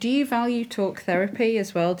you value talk therapy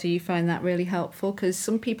as well? Do you find that really helpful? Because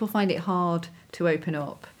some people find it hard to open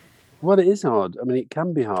up. Well, it is hard. I mean, it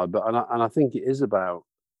can be hard, but I think it's about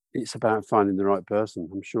finding the right person.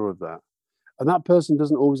 I'm sure of that. And that person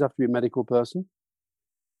doesn't always have to be a medical person.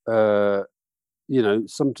 Sometimes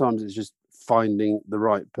it's just finding the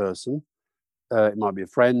right person. It might be a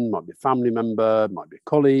friend, might be a family member, might be a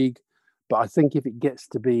colleague. But I think if it gets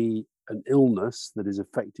to be an illness that is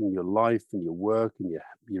affecting your life and your work and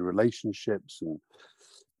your relationships, and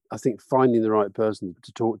I think finding the right person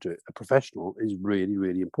to talk to, a professional, is really,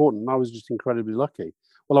 really important. And I was just incredibly lucky.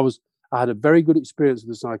 Well, I had a very good experience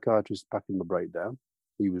with a psychiatrist back in my breakdown.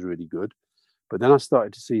 He was really good. But then I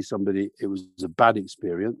started to see somebody, it was a bad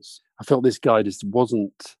experience. I felt this guy just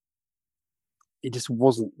wasn't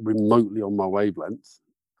remotely on my wavelength,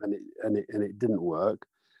 and it didn't work.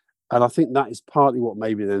 And I think that is partly what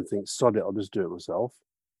made me then think, sod it, I'll just do it myself.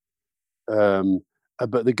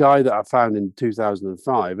 But the guy that I found in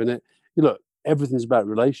 2005, everything's about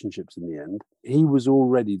relationships in the end. He was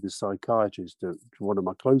already the psychiatrist to one of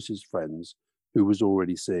my closest friends who was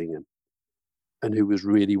already seeing him and who was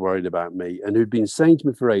really worried about me and who'd been saying to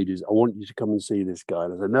me for ages, I want you to come and see this guy.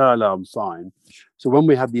 And I said, no, I'm fine. So when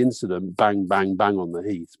we had the incident, bang, bang, bang on the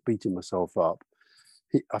heath, beating myself up,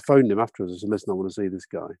 I phoned him afterwards. I said, listen, I want to see this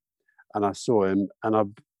guy. And I saw him,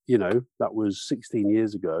 and that was 16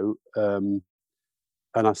 years ago.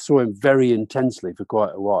 And I saw him very intensely for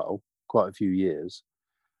quite a while, quite a few years.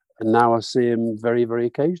 And now I see him very, very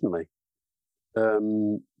occasionally,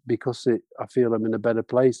 because I feel I'm in a better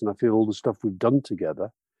place, and I feel all the stuff we've done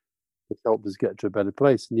together has helped us get to a better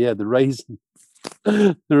place. And yeah, the raisin,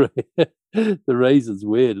 the raisin's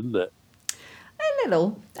weird, isn't it? A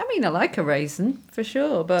little. I mean, I like a raisin for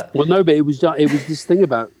sure, but no, but it was this thing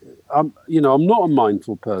about I'm not a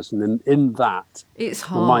mindful person in that it's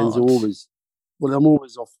hard. My mind's always. Well, I'm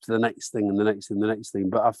always off to the next thing and the next thing, the next thing.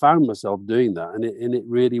 But I found myself doing that, and it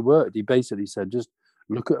really worked. He basically said, just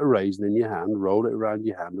look at a raisin in your hand, roll it around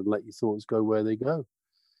your hand, and let your thoughts go where they go.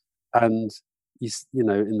 And,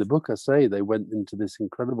 in the book, I say they went into this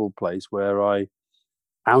incredible place where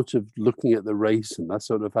out of looking at the raisin, I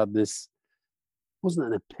sort of had this, wasn't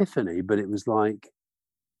an epiphany, but it was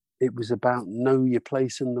about know your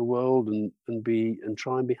place in the world and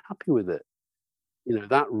try and be happy with it.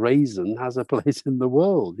 That raisin has a place in the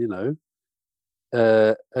world, and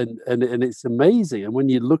it's amazing. And when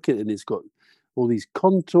you look at it, and it's got all these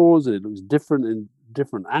contours, and it looks different in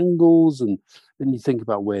different angles, and then you think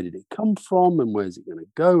about where did it come from and where's it going to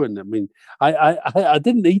go. And I mean, I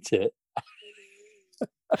didn't eat it.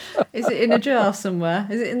 Is it in a jar somewhere?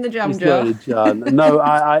 Is it in the jam jar? Not in a jar. No,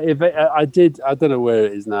 I did. I don't know where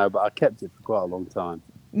it is now, but I kept it for quite a long time.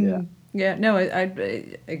 Yeah. Yeah, no,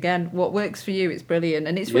 again, what works for you is brilliant.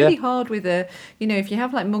 And it's really hard with if you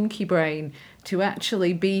have like monkey brain, to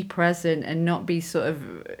actually be present and not be sort of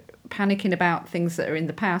panicking about things that are in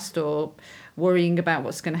the past or worrying about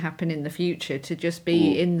what's going to happen in the future, to just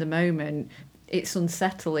be in the moment. It's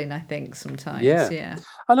unsettling, I think, sometimes. Yeah.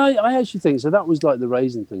 And I actually think, so that was like the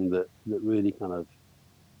raisin thing that really kind of,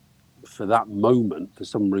 for that moment, for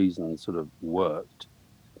some reason, sort of worked.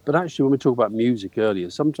 But actually, when we talk about music earlier,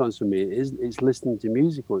 sometimes for me, it's listening to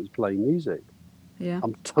music or it's playing music. Yeah.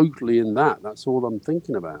 I'm totally in that. That's all I'm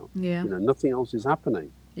thinking about. Yeah. Nothing else is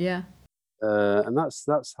happening. Yeah. And that's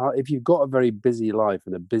hard. If you've got a very busy life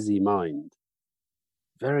and a busy mind,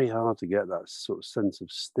 very hard to get that sort of sense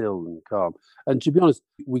of still and calm. And to be honest,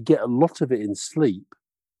 we get a lot of it in sleep,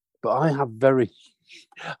 but I have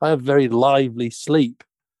very lively sleep.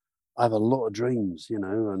 I have a lot of dreams,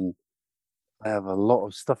 and I have a lot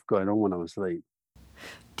of stuff going on when I'm asleep.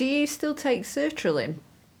 Do you still take sertraline?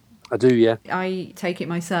 I do, yeah. I take it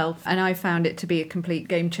myself, and I found it to be a complete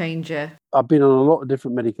game changer. I've been on a lot of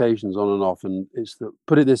different medications on and off, and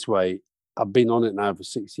put it this way, I've been on it now for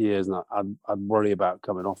 6 years, and I'd worry about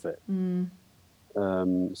coming off it.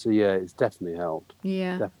 So yeah, it's definitely helped.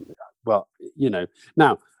 Yeah. Definitely. But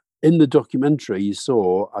now in the documentary you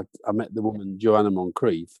saw, I met the woman Joanna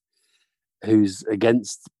Moncrief, who's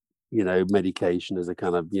against medication as a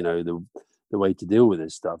kind of the way to deal with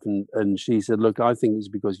this stuff, and she said, look, I think it's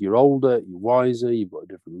because you're older, you're wiser, you've got a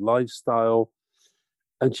different lifestyle.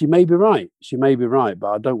 And she may be right,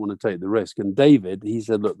 but I don't want to take the risk. And David, he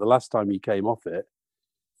said, look, the last time you came off it,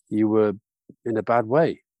 you were in a bad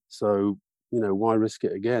way. So, why risk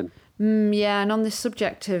it again? Yeah, and on the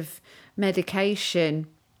subject of medication,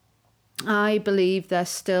 I believe there's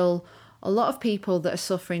still a lot of people that are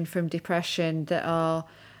suffering from depression that are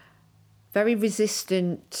very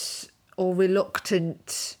resistant or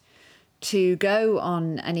reluctant to go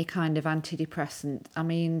on any kind of antidepressant. I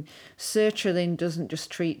mean, sertraline doesn't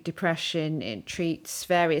just treat depression, it treats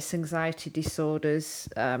various anxiety disorders,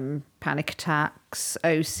 panic attacks,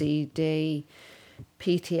 OCD,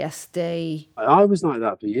 PTSD. I was like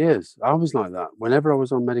that for years. I was like that. Whenever I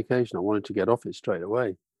was on medication, I wanted to get off it straight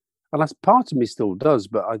away. And that's part of me still does,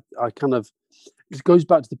 but I kind of, it goes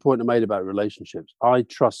back to the point I made about relationships. I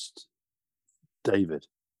trust David.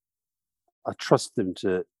 I trust him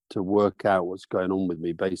to work out what's going on with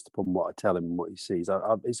me based upon what I tell him and what he sees.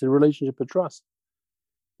 It's a relationship of trust.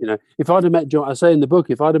 If I'd have met I say in the book,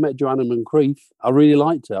 if I'd have met Joanna Moncrief, I really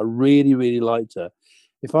liked her. I really, really liked her.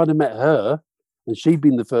 If I'd have met her and she'd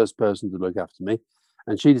been the first person to look after me,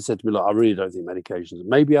 and she'd have said to me, look, I really don't think medications,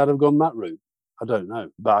 maybe I'd have gone that route. I don't know.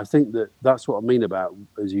 But I think that's what I mean about,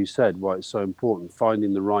 as you said, why it's so important,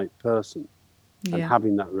 finding the right person and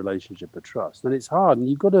having that relationship of trust. And it's hard, and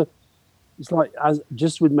you've got to, it's like,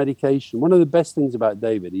 just with medication, one of the best things about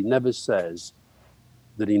David, he never says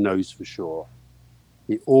that he knows for sure.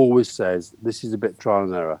 He always says, this is a bit trial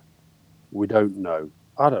and error. We don't know.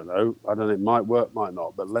 I don't know. It might work, might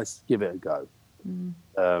not, but let's give it a go.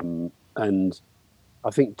 And I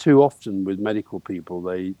think too often with medical people,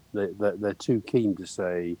 they're too keen to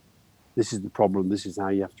say, this is the problem, this is how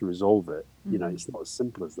you have to resolve it. It's not as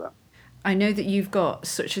simple as that. I know that you've got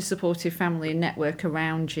such a supportive family and network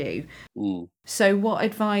around you. So what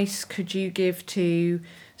advice could you give to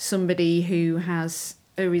somebody who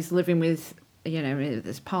is living with,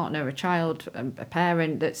 this partner, a child, a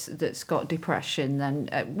parent that's got depression? Then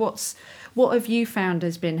what have you found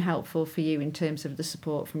has been helpful for you in terms of the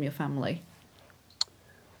support from your family?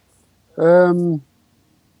 I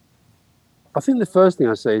think the first thing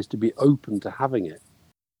I say is to be open to having it.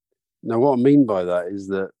 Now, what I mean by that is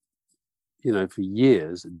that, for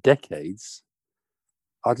years, decades,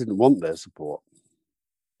 I didn't want their support.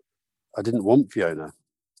 I didn't want Fiona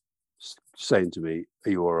saying to me,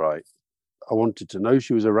 are you all right? I wanted to know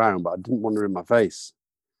she was around, but I didn't want her in my face.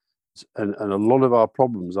 And a lot of our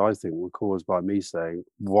problems, I think, were caused by me saying,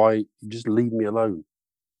 why, just leave me alone.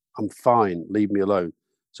 I'm fine, leave me alone.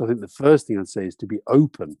 So I think the first thing I'd say is to be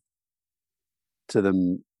open to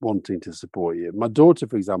them wanting to support you. My daughter,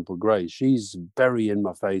 for example, Grace, she's very in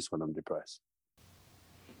my face when I'm depressed.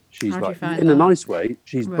 She's like, in a nice way,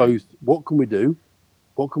 she's both, what can we do?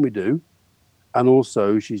 What can we do? And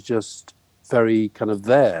also she's just very kind of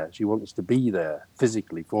there. She wants to be there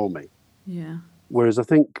physically for me. Yeah. Whereas I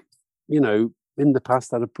think, in the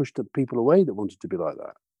past, I'd have pushed people away that wanted to be like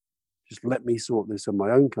that. Just let me sort this on my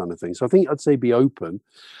own kind of thing. So I think I'd say be open.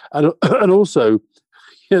 And also,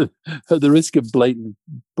 at the risk of blatant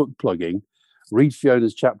book plugging, read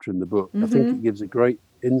Fiona's chapter in the book. I think it gives a great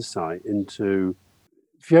insight into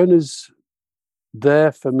Fiona's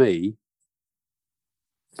there for me,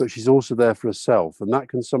 but she's also there for herself. And that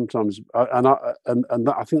can sometimes,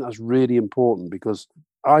 I think that's really important, because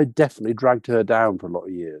I definitely dragged her down for a lot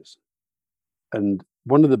of years. And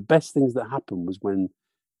one of the best things that happened was when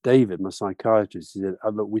David, my psychiatrist, he said,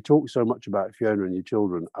 look, we talk so much about Fiona and your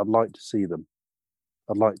children. I'd like to see them.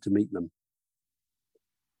 I'd like to meet them.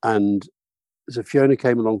 And so Fiona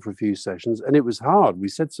came along for a few sessions, and it was hard. We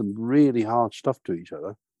said some really hard stuff to each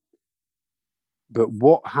other. But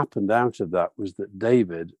what happened out of that was that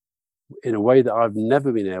David in a way that I've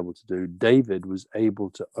never been able to do, David was able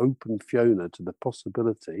to open Fiona to the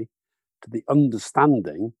possibility, to the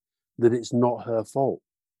understanding that it's not her fault.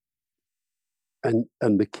 And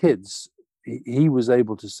the kids, he was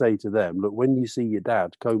able to say to them, look, when you see your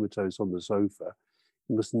dad comatose on the sofa,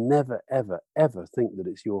 you must never, ever, ever think that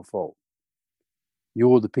it's your fault.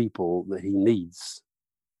 You're the people that he needs,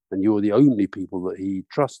 and you're the only people that he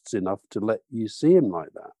trusts enough to let you see him like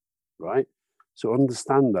that, right? So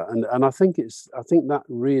understand that, and I think that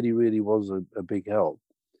really, really was a big help.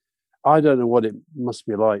 I don't know what it must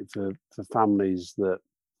be like for families that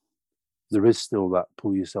there is still that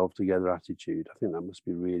pull yourself together attitude. I think that must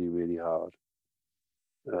be really, really hard.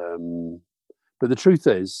 But the truth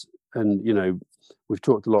is, and we've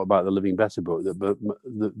talked a lot about the Living Better book. But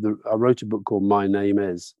I wrote a book called My Name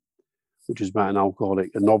Is, which is about a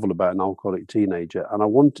novel about an alcoholic teenager, and I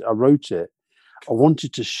wrote it. I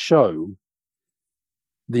wanted to show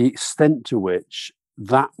the extent to which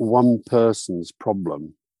that one person's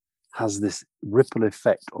problem has this ripple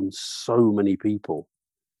effect on so many people.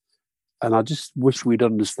 And I just wish we'd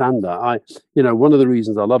understand that. One of the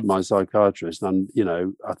reasons I love my psychiatrist, and,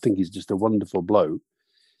 I think he's just a wonderful bloke,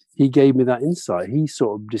 he gave me that insight. He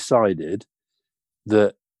sort of decided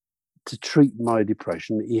that to treat my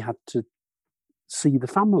depression, he had to see the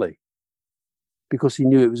family, because he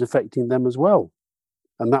knew it was affecting them as well.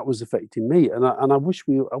 And that was affecting me. And I wish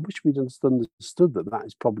we'd understood that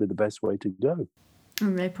is probably the best way to go.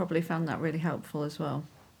 And they probably found that really helpful as well.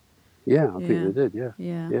 Yeah, I think they did.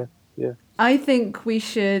 Yeah. I think we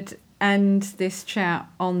should end this chat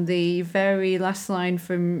on the very last line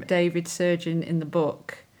from David Surgeon in the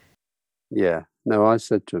book. Yeah. No, I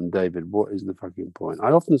said to him, David, what is the fucking point?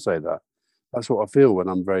 I often say that. That's what I feel when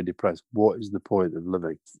I'm very depressed. What is the point of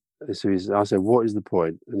living? So I said, what is the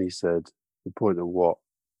point? And he said, the point of what?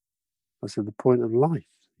 I said, the point of life.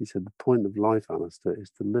 He said, the point of life, Alistair,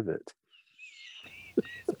 is to live it.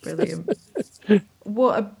 Brilliant.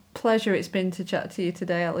 What a pleasure it's been to chat to you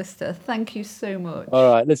today, Alistair. Thank you so much.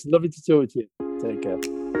 All right. Listen, lovely to talk to you. Take care.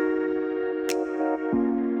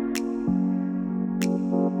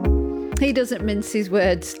 He doesn't mince his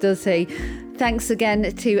words, does he? Thanks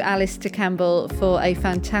again to Alistair Campbell for a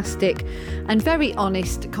fantastic and very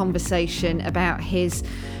honest conversation about his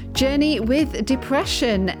journey with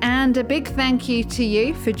depression. And a big thank you to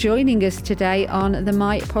you for joining us today on the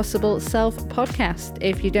My Possible Self podcast.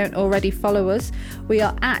 If you don't already follow us, we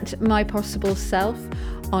are at My Possible Self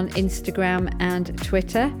on Instagram and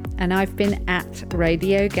Twitter, and I've been at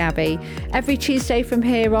Radio Gabby. Every Tuesday from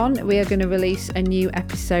here on, we are going to release a new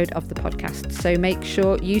episode of the podcast, so make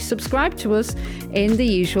sure you subscribe to us in the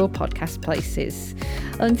usual podcast places.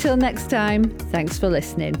 Until next time, thanks for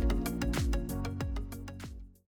listening.